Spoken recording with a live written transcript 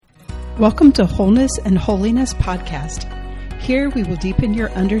Welcome to Wholeness and Holiness Podcast. Here we will deepen your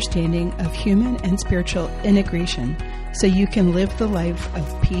understanding of human and spiritual integration so you can live the life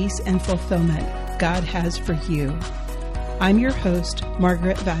of peace and fulfillment God has for you. I'm your host,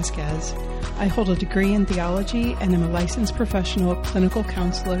 Margaret Vasquez. I hold a degree in theology and am a licensed professional clinical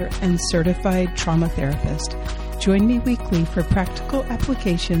counselor and certified trauma therapist. Join me weekly for practical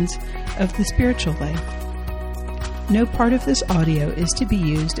applications of the spiritual life. No part of this audio is to be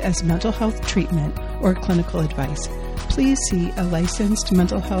used as mental health treatment or clinical advice. Please see a licensed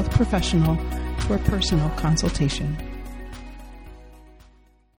mental health professional for personal consultation.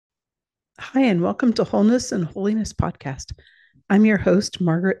 Hi, and welcome to Wholeness and Holiness Podcast. I'm your host,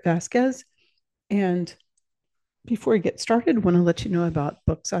 Margaret Vasquez. And before we get started, I want to let you know about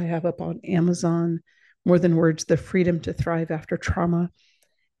books I have up on Amazon, More Than Words, The Freedom to Thrive After Trauma,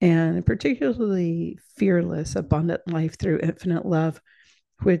 and particularly Fearless, Abundant Life Through Infinite Love,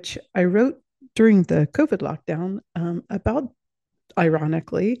 which I wrote during the COVID lockdown about,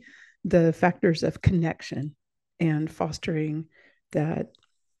 ironically, the factors of connection and fostering that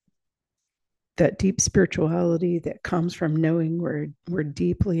deep spirituality that comes from knowing we're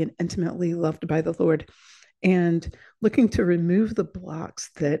deeply and intimately loved by the Lord, and looking to remove the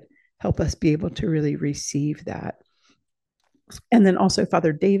blocks that help us be able to really receive that. And then also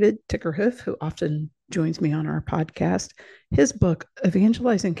Father David Tickerhoof, who often joins me on our podcast, his book,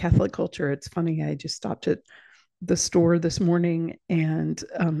 Evangelizing Catholic Culture. It's funny, I just stopped at the store this morning and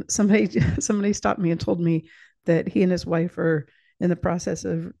somebody stopped me and told me that he and his wife are in the process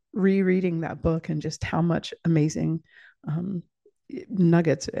of rereading that book and just how much amazing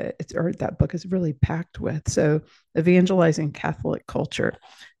nuggets that book is really packed with. So Evangelizing Catholic Culture,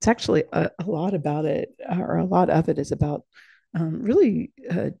 it's actually a lot about it, or a lot of it is about really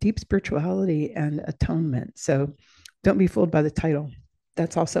deep spirituality and atonement. So don't be fooled by the title.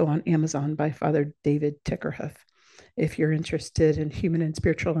 That's also on Amazon by Father David Tickerhoof. If you're interested in human and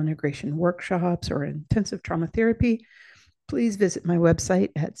spiritual integration workshops or intensive trauma therapy, please visit my website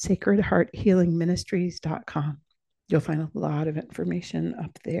at sacredhearthealingministries.com. You'll find a lot of information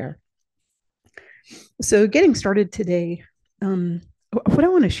up there. So getting started today, what I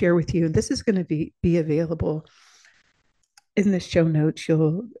want to share with you, this is going to be available in the show notes.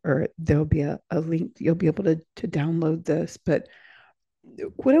 There'll be a link, you'll be able to download this. But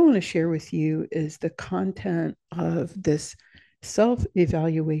what I want to share with you is the content of this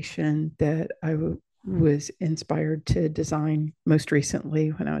self-evaluation that I was inspired to design most recently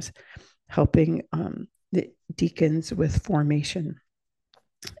when I was helping the deacons with formation.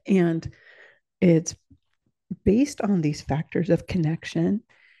 And it's based on these factors of connection.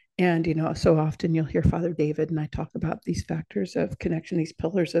 And, so often you'll hear Father David and I talk about these factors of connection, these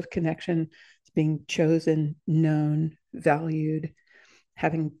pillars of connection, being chosen, known, valued,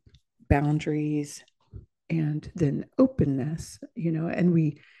 having boundaries, and then openness, and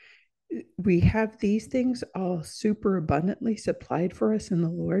we have these things all super abundantly supplied for us in the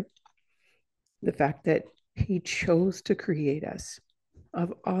Lord. The fact that He chose to create us,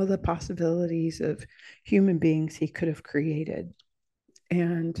 of all the possibilities of human beings He could have created,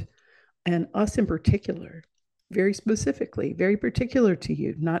 and us in particular, very specifically, very particular to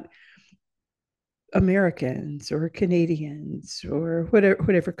you, not Americans or Canadians or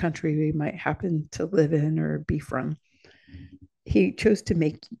whatever country we might happen to live in or be from. He chose to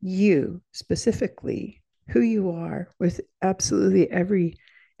make you specifically who you are, with absolutely every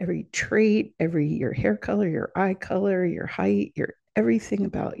trait, your hair color, your eye color, your height, your everything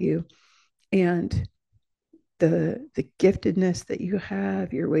about you, and the giftedness that you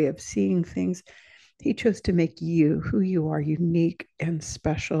have, your way of seeing things. He chose to make you who you are, unique and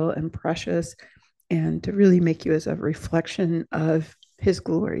special and precious, and to really make you as a reflection of His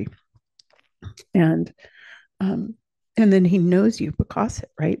glory. And then He knows you because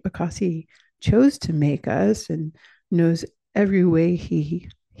He chose to make us and knows every way He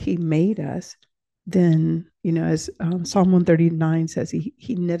made us. Then, as Psalm 139 says,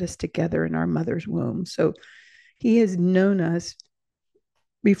 he knit us together in our mother's womb. So He has known us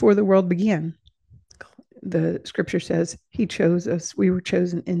before the world began. The scripture says He chose us. We were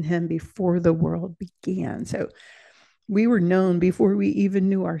chosen in Him before the world began. So we were known before we even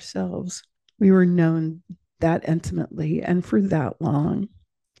knew ourselves. We were known that intimately and for that long.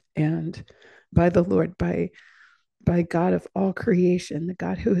 And by the Lord, by God of all creation, the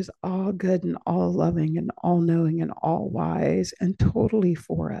God who is all good and all loving and all knowing and all wise and totally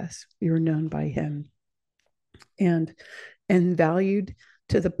for us. We were known by Him and valued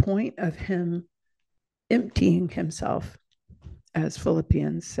to the point of Him emptying Himself, as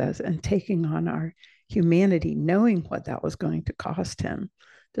Philippians says, and taking on our humanity, knowing what that was going to cost Him,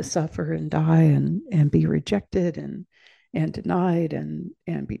 to suffer and die and be rejected and denied and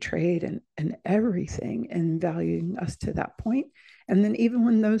betrayed and everything, and valuing us to that point. And then even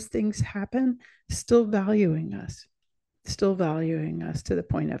when those things happen, still valuing us to the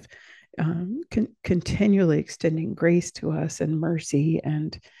point of continually extending grace to us and mercy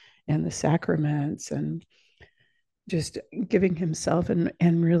and the sacraments, and just giving himself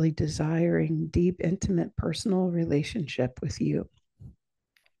and really desiring deep, intimate, personal relationship with you.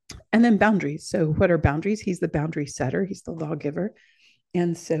 And then boundaries. So, what are boundaries? He's the boundary setter, he's the lawgiver.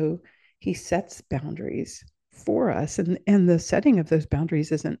 And so, he sets boundaries for us. And the setting of those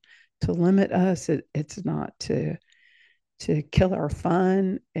boundaries isn't to limit us, it's not to kill our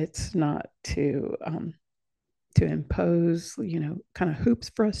fun, it's not to impose, kind of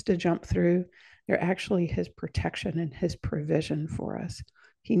hoops for us to jump through. They're actually his protection and his provision for us.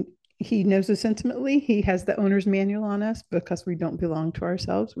 He he knows us intimately. He has the owner's manual on us because we don't belong to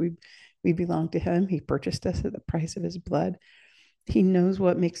ourselves. We belong to him. He purchased us at the price of his blood. He knows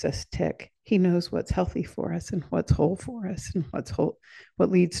what makes us tick. He knows what's healthy for us and what's whole for us and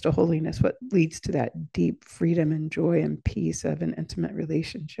what leads to holiness, what leads to that deep freedom and joy and peace of an intimate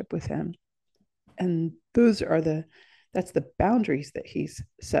relationship with him. And that's the boundaries that he's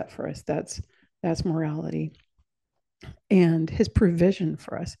set for us. That's morality. And his provision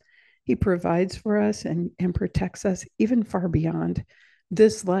for us. He provides for us and protects us even far beyond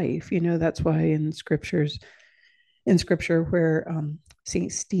this life. That's why in scripture where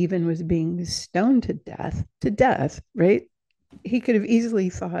Saint Stephen was being stoned to death, right? He could have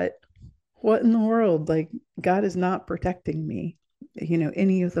easily thought, what in the world? Like, God is not protecting me.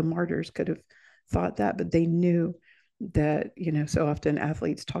 Any of the martyrs could have thought that, but they knew that, so often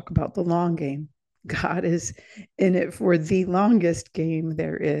athletes talk about the long game. God is in it for the longest game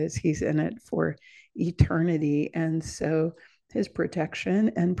there is. He's in it for eternity. And so his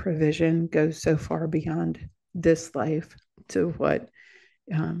protection and provision goes so far beyond this life to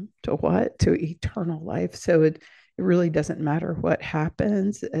to eternal life. So it really doesn't matter what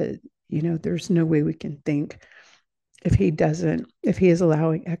happens. There's no way we can think, if he is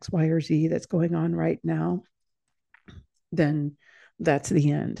allowing X, Y, or Z that's going on right now, then that's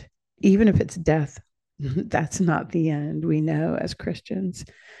the end. Even if it's death, that's not the end. We know as Christians,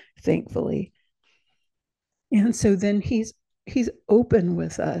 thankfully. And so then he's open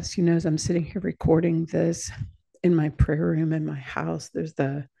with us. As I'm sitting here recording this in my prayer room in my house, there's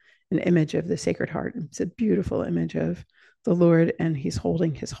an image of the Sacred Heart. It's a beautiful image of the Lord, and he's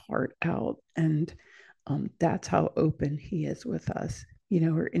holding his heart out. And that's how open he is with us.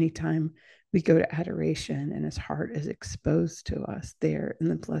 Or anytime we go to adoration and his heart is exposed to us there in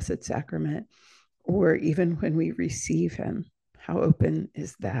the Blessed Sacrament, or even when we receive him, how open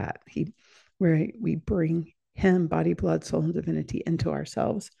is that? Where we bring him, body, blood, soul, and divinity, into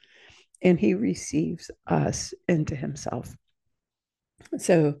ourselves, and he receives us into himself.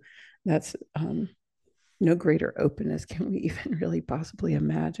 So that's no greater openness can we even really possibly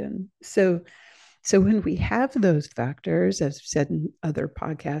imagine. So when we have those factors, as I've said in other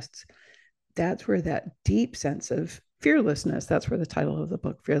podcasts, that's where that deep sense of fearlessness, that's where the title of the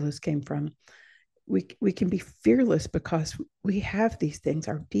book, Fearless, came from. We can be fearless because we have these things.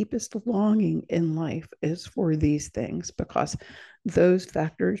 Our deepest longing in life is for these things, because those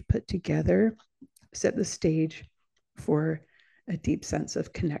factors put together set the stage for a deep sense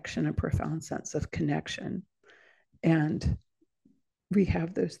of connection, a profound sense of connection. And we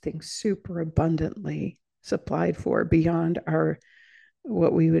have those things super abundantly supplied for beyond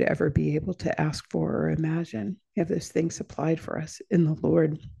what we would ever be able to ask for or imagine. We have those things supplied for us in the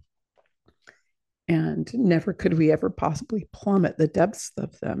Lord. And never could we ever possibly plummet the depths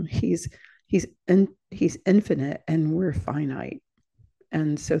of them. He's infinite and we're finite.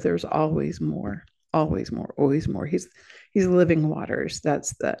 And so there's always more, always more, always more. He's living waters.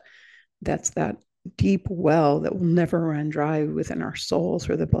 That's that deep well that will never run dry within our souls,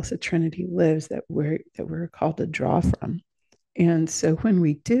 where the Blessed Trinity lives, that we're called to draw from. And so when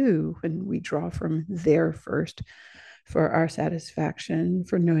we draw from there first, for our satisfaction,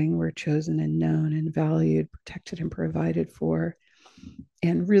 for knowing we're chosen and known and valued, protected and provided for,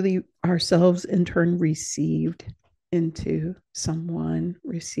 and really ourselves in turn received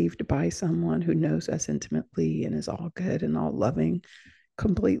by someone who knows us intimately and is all good and all loving,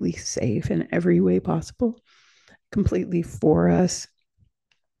 completely safe in every way possible, completely for us.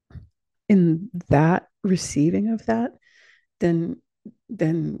 In that receiving of that, then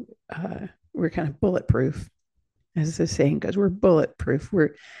we're kind of bulletproof, as the saying goes. We're bulletproof.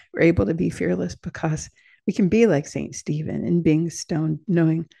 We're able to be fearless because we can be like Saint Stephen in being stoned,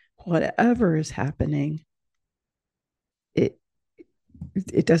 knowing whatever is happening, it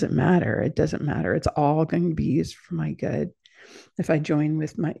it doesn't matter. It doesn't matter. It's all going to be used for my good if I join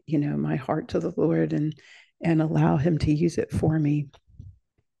with my, my heart to the Lord and allow him to use it for me.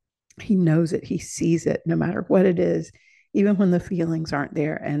 He knows it, he sees it, no matter what it is, even when the feelings aren't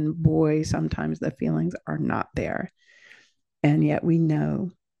there. And boy, sometimes the feelings are not there. And yet we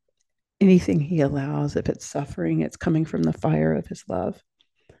know anything he allows, if it's suffering, it's coming from the fire of his love.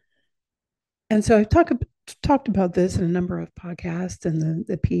 And so I've talked about this in a number of podcasts, and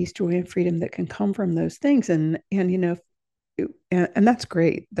the peace, joy, and freedom that can come from those things. And and that's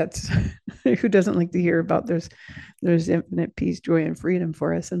great. That's who doesn't like to hear about there's infinite peace, joy, and freedom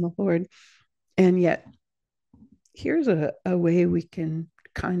for us in the Lord. And yet, here's a way we can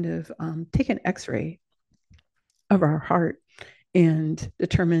kind of take an X-ray of our heart and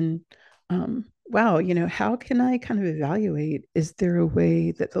determine, wow, how can I kind of evaluate? Is there a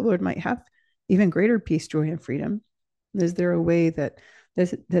way that the Lord might have even greater peace, joy, and freedom? Is there a way that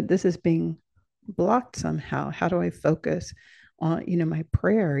this is being blocked somehow? How do I focus on, my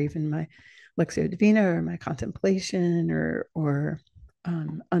prayer, even my Lectio Divina or my contemplation or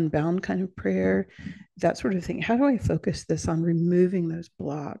unbound kind of prayer, that sort of thing? How do I focus this on removing those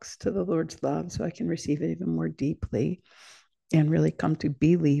blocks to the Lord's love so I can receive it even more deeply and really come to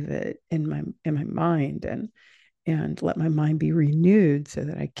believe it in my mind and let my mind be renewed so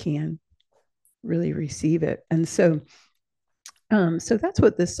that I can really receive it. And so that's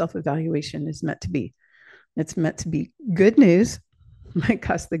what this self-evaluation is meant to be. It's meant to be good news,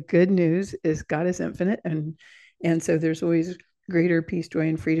 because the good news is God is infinite, and so there's always greater peace, joy,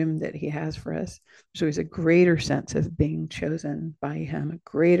 and freedom that he has for us. There's always a greater sense of being chosen by him, a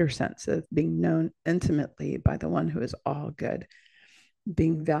greater sense of being known intimately by the one who is all good,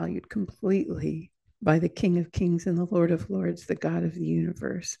 being valued completely by the King of Kings and the Lord of Lords, the God of the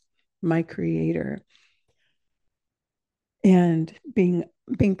universe, my creator, and being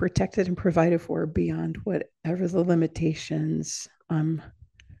protected and provided for beyond whatever the limitations,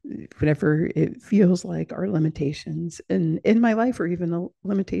 whatever it feels like are limitations in my life, or even a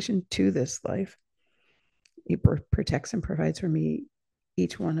limitation to this life. He protects and provides for me,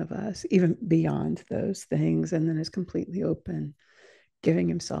 each one of us, even beyond those things, and then is completely open, giving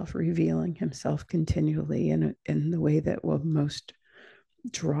himself, revealing himself continually in the way that will most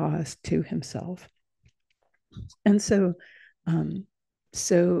draw us to himself. And um,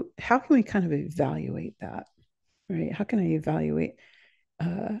 so how can we kind of evaluate that, right? How can I evaluate,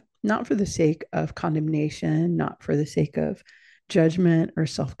 not for the sake of condemnation, not for the sake of judgment or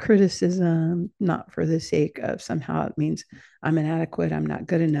self-criticism, not for the sake of somehow it means I'm inadequate, I'm not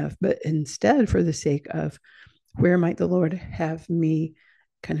good enough, but instead for the sake of where might the Lord have me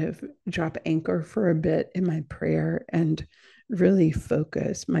kind of drop anchor for a bit in my prayer and really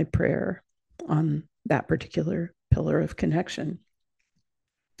focus my prayer on that particular pillar of connection.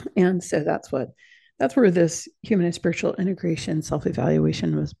 And so that's where this human and spiritual integration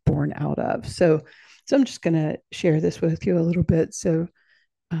self-evaluation was born out of. So I'm just going to share this with you a little bit. So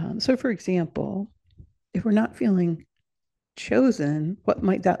for example, if we're not feeling chosen, what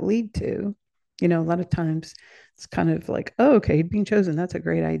might that lead to? A lot of times it's kind of like, oh, okay, being chosen, that's a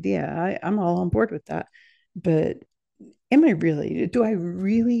great idea. I'm all on board with that. But do I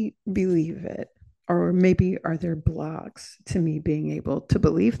really believe it? Or maybe are there blocks to me being able to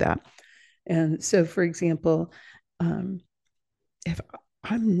believe that? And so, for example, um, if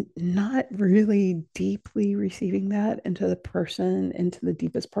I'm not really deeply receiving that into the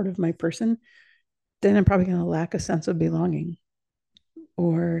deepest part of my person, then I'm probably going to lack a sense of belonging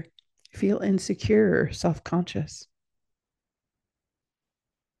or feel insecure or self conscious.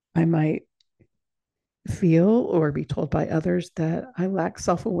 I might feel or be told by others that I lack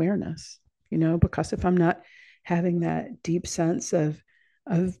self awareness, because if I'm not having that deep sense of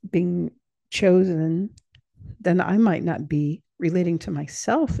being chosen, then I might not be relating to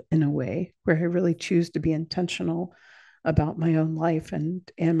myself in a way where I really choose to be intentional about my own life and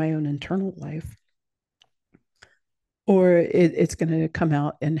my own internal life. Or it's going to come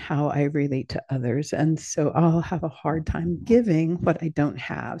out in how I relate to others. And so I'll have a hard time giving what I don't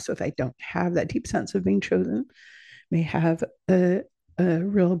have. So if I don't have that deep sense of being chosen, may have a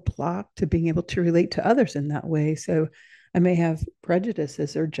real block to being able to relate to others in that way. So I may have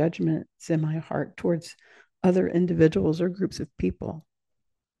prejudices or judgments in my heart towards other individuals or groups of people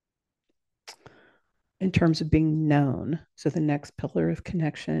in terms of being known. So the next pillar of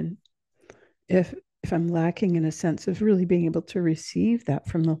connection, if if I'm lacking in a sense of really being able to receive that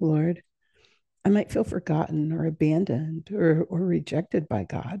from the Lord, I might feel forgotten or abandoned or rejected by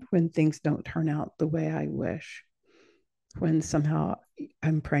God when things don't turn out the way I wish, when somehow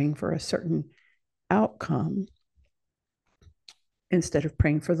I'm praying for a certain outcome instead of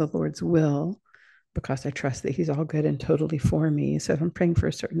praying for the Lord's will, because I trust that He's all good and totally for me. So if I'm praying for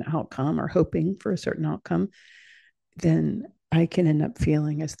a certain outcome or hoping for a certain outcome, then I can end up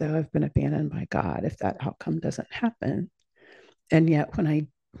feeling as though I've been abandoned by God if that outcome doesn't happen. And yet when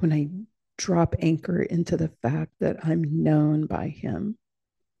I drop anchor into the fact that I'm known by Him,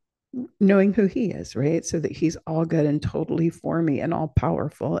 knowing who He is, right? So that He's all good and totally for me and all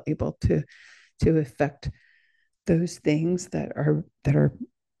powerful, able to affect those things that are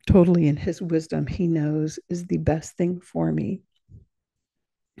totally in His wisdom. He knows is the best thing for me.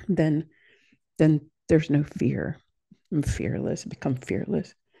 Then then there's no fear. I'm fearless, become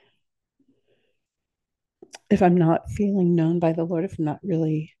fearless. If I'm not feeling known by the Lord, if I'm not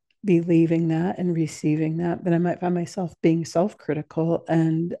really believing that and receiving that, then I might find myself being self critical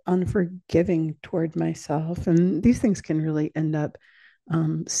and unforgiving toward myself. And these things can really end up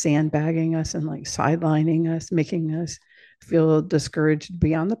sandbagging us and like sidelining us, making us feel discouraged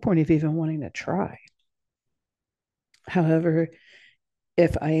beyond the point of even wanting to try. However,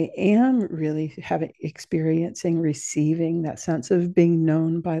 if I am really having experiencing receiving that sense of being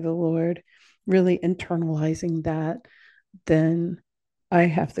known by the Lord, really internalizing that, then I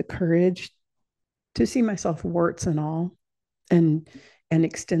have the courage to see myself warts and all, and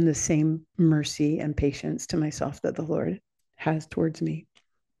extend the same mercy and patience to myself that the Lord has towards me.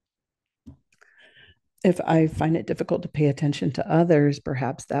 If I find it difficult to pay attention to others,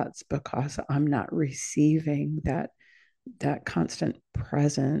 perhaps that's because I'm not receiving that constant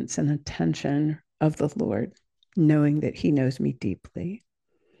presence and attention of the Lord, knowing that He knows me deeply.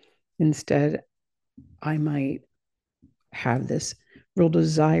 Instead, I might have this real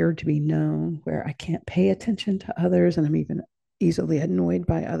desire to be known where I can't pay attention to others, and I'm even easily annoyed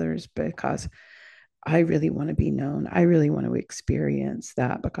by others because I really want to be known. I really want to experience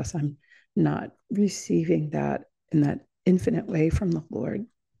that because I'm not receiving that in that infinite way from the Lord.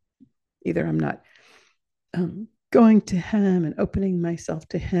 Either I'm not going to Him and opening myself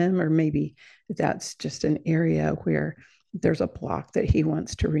to Him, or maybe that's just an area where there's a block that He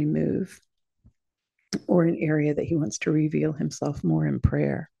wants to remove, or an area that He wants to reveal Himself more in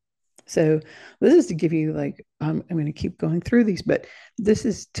prayer. So this is to give you like, I'm going to keep going through these, but this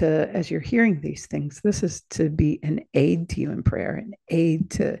is to, as you're hearing these things, this is to be an aid to you in prayer, an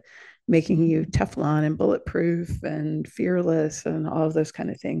aid to making you Teflon and bulletproof and fearless and all of those kind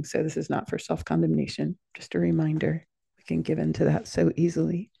of things. So this is not for self-condemnation, just a reminder. We can give into that so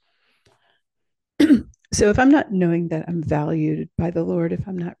easily. So if I'm not knowing that I'm valued by the Lord, if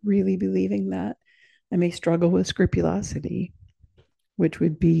I'm not really believing that, I may struggle with scrupulosity, which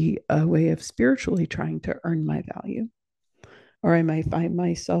would be a way of spiritually trying to earn my value. Or I might find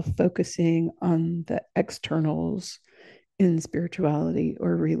myself focusing on the externals in spirituality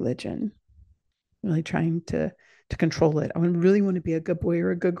or religion, really trying to control it. I really want to be a good boy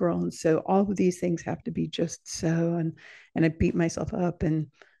or a good girl. And so all of these things have to be just so. And I beat myself up and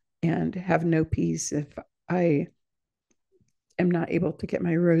have no peace if I am not able to get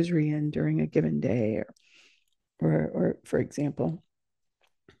my rosary in during a given day, or for example,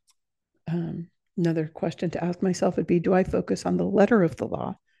 another question to ask myself would be, do I focus on the letter of the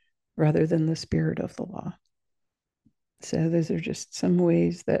law rather than the spirit of the law? So those are just some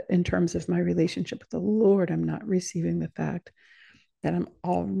ways that in terms of my relationship with the Lord, I'm not receiving the fact that I'm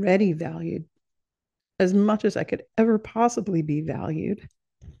already valued as much as I could ever possibly be valued.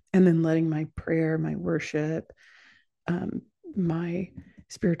 And then letting my prayer, my worship, um, my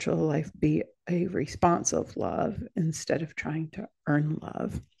spiritual life be a response of love instead of trying to earn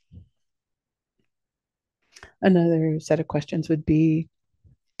love. Another set of questions would be,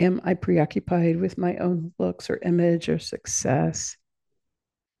 am I preoccupied with my own looks or image or success?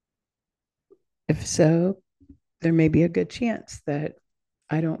 If so, there may be a good chance that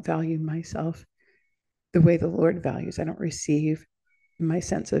I don't value myself the way the Lord values. I don't receive my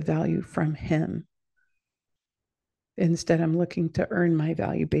sense of value from Him. Instead, I'm looking to earn my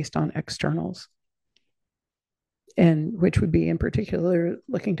value based on externals, and which would be in particular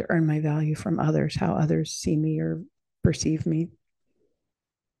looking to earn my value from others, how others see me or perceive me.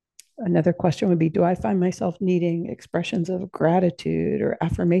 Another question would be, do I find myself needing expressions of gratitude or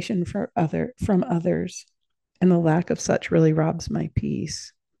affirmation from others? And the lack of such really robs my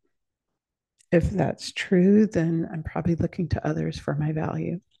peace. If that's true, then I'm probably looking to others for my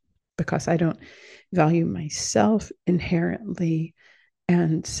value because I don't value myself inherently.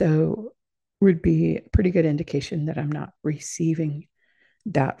 And so would be a pretty good indication that I'm not receiving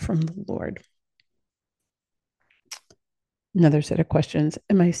that from the Lord. Another set of questions: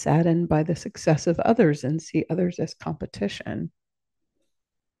 am I saddened by the success of others and see others as competition?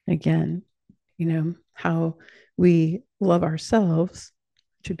 Again, how we love ourselves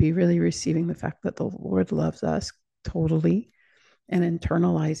should be really receiving the fact that the Lord loves us totally and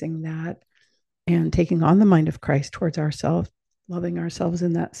internalizing that and taking on the mind of Christ towards ourselves, loving ourselves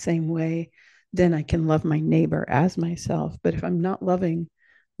in that same way. Then I can love my neighbor as myself. But if I'm not loving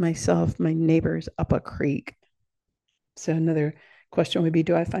myself, my neighbor's up a creek. So another question would be,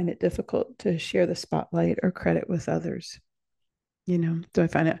 do I find it difficult to share the spotlight or credit with others? Do I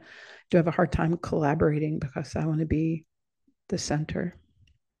have a hard time collaborating because I want to be the center?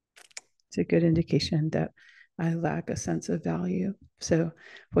 It's a good indication that I lack a sense of value. So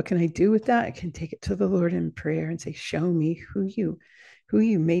what can I do with that? I can take it to the Lord in prayer and say, show me who you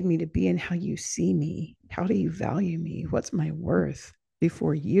made me to be and how you see me. How do you value me? What's my worth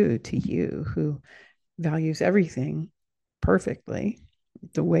before you, to you who values everything perfectly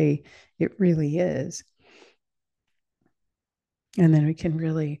the way it really is. And then we can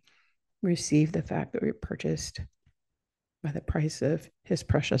really receive the fact that we're purchased by the price of his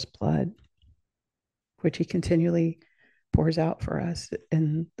precious blood, which he continually pours out for us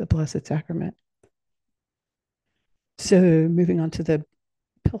in the Blessed Sacrament. So, moving on to the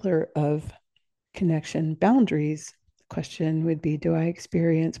pillar of connection boundaries, the question would be, do I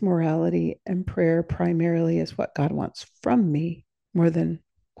experience morality and prayer primarily as what God wants from me more than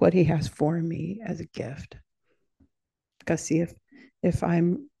what he has for me as a gift? Because see, if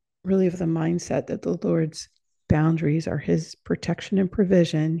I'm really of the mindset that the Lord's boundaries are his protection and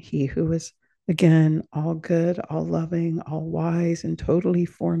provision, he who is, again, all good, all loving, all wise, and totally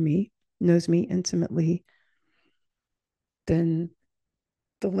for me, knows me intimately, then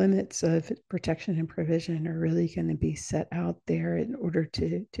the limits of protection and provision are really going to be set out there in order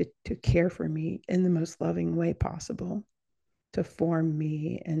to care for me in the most loving way possible, to form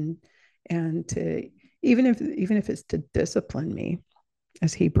me and to even if it's to discipline me,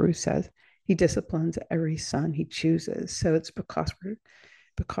 as Hebrews says, he disciplines every son he chooses. So it's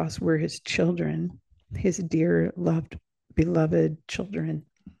because we're his children, his dear, loved, beloved children,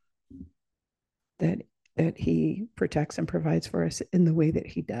 that he protects and provides for us in the way that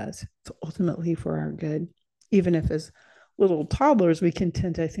he does. It's ultimately for our good. Even if as little toddlers, I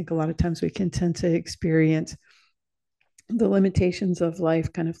think a lot of times we can tend to experience the limitations of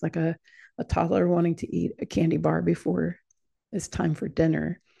life, kind of like a toddler wanting to eat a candy bar before it's time for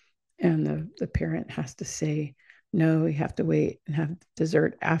dinner. And the parent has to say, no, you have to wait and have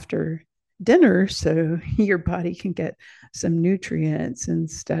dessert after dinner so your body can get some nutrients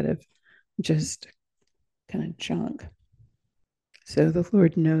instead of just kind of junk. So the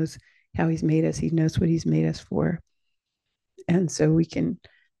Lord knows how he's made us. He knows what he's made us for. And so we can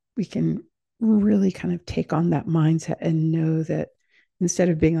really kind of take on that mindset and know that instead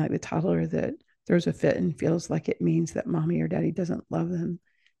of being like the toddler that throws a fit and feels like it means that mommy or daddy doesn't love them,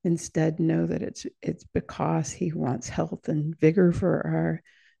 instead know that it's because he wants health and vigor for our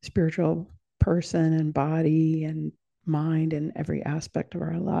spiritual person and body and mind and every aspect of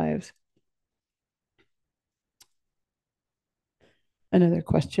our lives. Another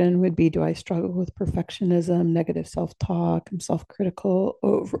question would be, do I struggle with perfectionism, negative self-talk, I'm self-critical,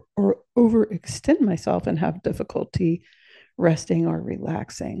 or overextend myself and have difficulty resting or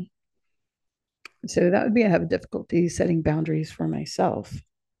relaxing? So that would be, I have difficulty setting boundaries for myself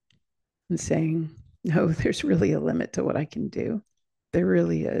and saying, no, there's really a limit to what I can do. There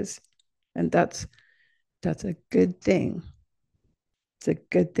really is. And that's a good thing. It's a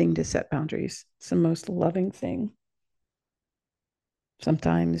good thing to set boundaries. It's the most loving thing.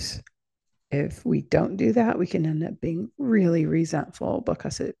 Sometimes if we don't do that, we can end up being really resentful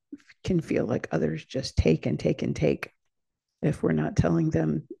because it can feel like others just take and take and take if we're not telling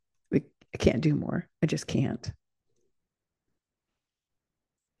them, I can't do more. I just can't.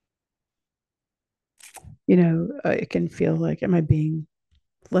 It can feel like, am I being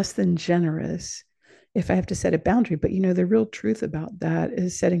less than generous if I have to set a boundary? But the real truth about that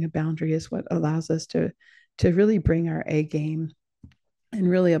is setting a boundary is what allows us to really bring our A game and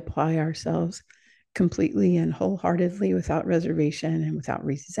really apply ourselves completely and wholeheartedly without reservation and without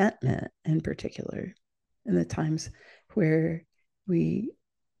resentment, in particular, in the times where we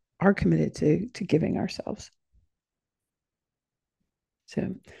are committed to giving ourselves.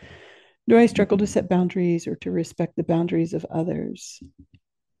 So, do I struggle to set boundaries or to respect the boundaries of others?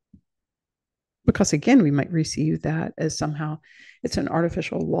 Because again, we might receive that as somehow it's an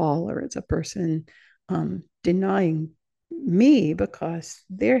artificial wall or it's a person denying me because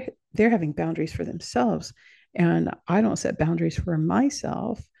they're having boundaries for themselves and I don't set boundaries for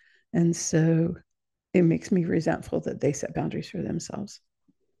myself, and so it makes me resentful that they set boundaries for themselves.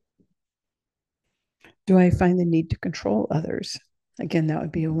 Do I find the need to control others? Again, that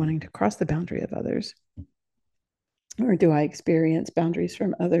would be a wanting to cross the boundary of others. Or do I experience boundaries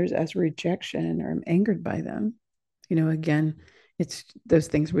from others as rejection, or I'm angered by them? Again, it's those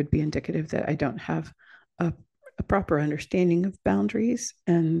things would be indicative that I don't have a proper understanding of boundaries.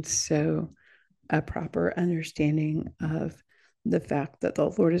 And so a proper understanding of the fact that the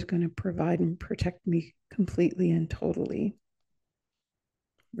Lord is going to provide and protect me completely and totally,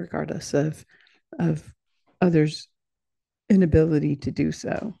 regardless of others' inability to do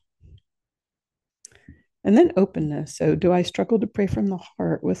so. And then openness. So do I struggle to pray from the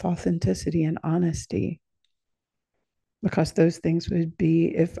heart with authenticity and honesty? Because those things would be,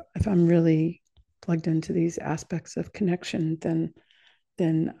 if I'm really plugged into these aspects of connection,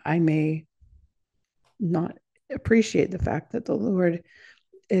 then I may not appreciate the fact that the Lord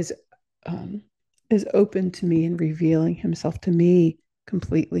is open to me and revealing himself to me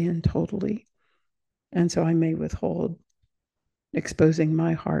completely and totally. And so I may withhold exposing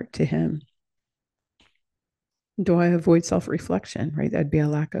my heart to him. Do I avoid self-reflection, right? That'd be a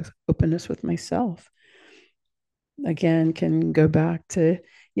lack of openness with myself. Again, can go back to,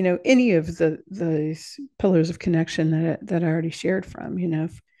 any of those pillars of connection that I already shared from,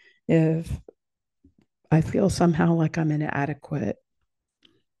 if I feel somehow like I'm inadequate,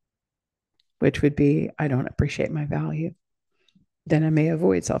 which would be, I don't appreciate my value, then I may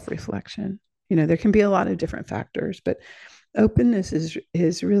avoid self-reflection. There can be a lot of different factors, but openness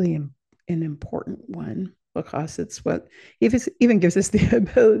is really an important one, because it's what even gives us the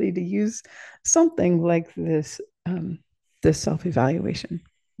ability to use something like this self-evaluation.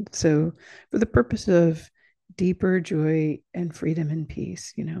 So for the purpose of deeper joy and freedom and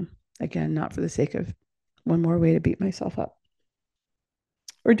peace, again, not for the sake of one more way to beat myself up.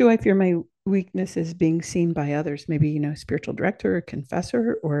 Or do I fear my weaknesses being seen by others? Maybe, spiritual director, or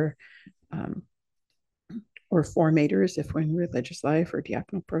confessor, or formators, if we're in religious life, or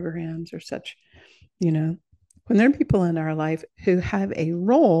diaconal programs or such. When there are people in our life who have a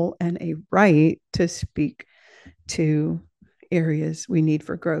role and a right to speak to areas we need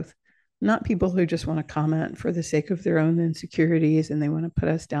for growth, not people who just want to comment for the sake of their own insecurities and they want to put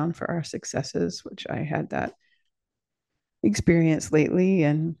us down for our successes, which I had that experience lately.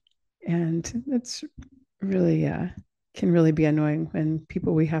 And it's really can really be annoying when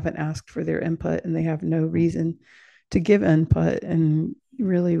people we haven't asked for their input and they have no reason to give input, and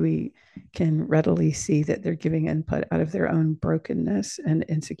really we can readily see that they're giving input out of their own brokenness and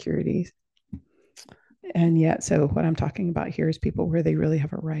insecurities. And yet, so what I'm talking about here is people where they really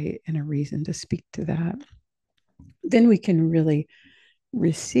have a right and a reason to speak to that. Then we can really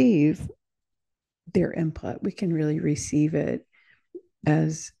receive their input. We can really receive it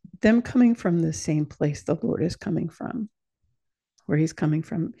as them coming from the same place the Lord is coming from, where he's coming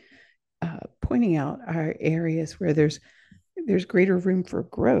from, pointing out our areas where there's greater room for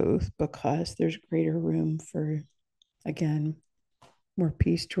growth, because there's greater room for, again, more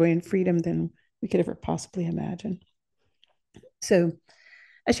peace, joy, and freedom than we could ever possibly imagine. So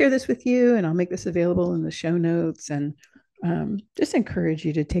I share this with you, and I'll make this available in the show notes, and just encourage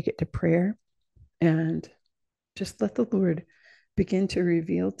you to take it to prayer and just let the Lord begin to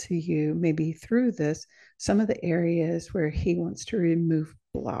reveal to you, maybe through this, some of the areas where he wants to remove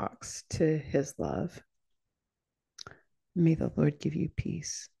blocks to his love. May the Lord give you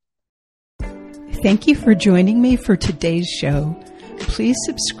peace. Thank you for joining me for today's show. Please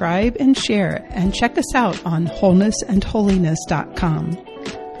subscribe and share, and check us out on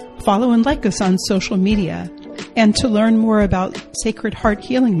wholenessandholiness.com. Follow and like us on social media. And to learn more about Sacred Heart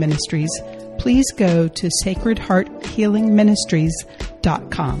Healing Ministries, please go to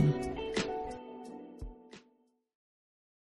sacredhearthealingministries.com.